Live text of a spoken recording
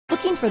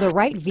Looking for the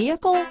right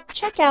vehicle?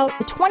 Check out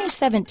the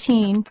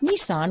 2017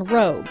 Nissan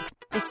Rogue.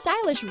 The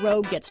stylish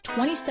Rogue gets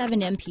 27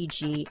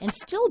 mpg and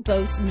still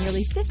boasts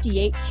nearly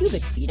 58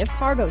 cubic feet of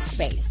cargo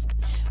space.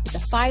 With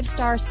a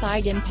 5-star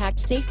side impact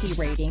safety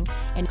rating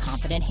and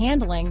confident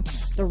handling,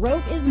 the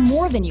Rogue is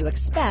more than you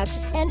expect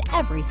and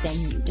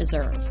everything you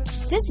deserve.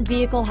 This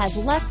vehicle has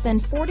less than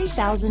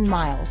 40,000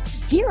 miles.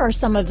 Here are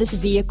some of this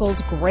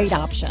vehicle's great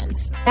options: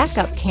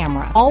 backup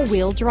camera,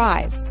 all-wheel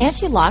drive,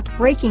 anti-lock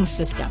braking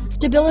system,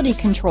 stability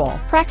control,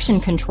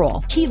 traction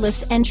control,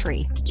 keyless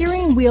entry,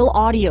 steering wheel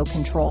audio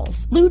controls,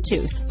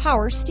 Bluetooth,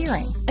 power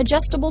steering,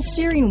 adjustable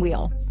steering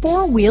wheel,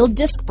 4-wheel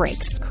disc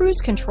brakes, cruise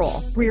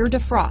control, rear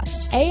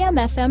defrost,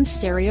 AM/FM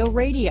stereo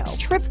radio,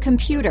 trip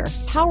computer,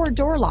 power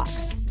door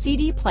locks,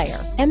 CD player,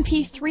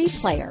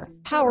 MP3 player,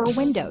 power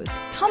windows.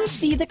 Come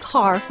see the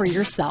car for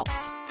yourself.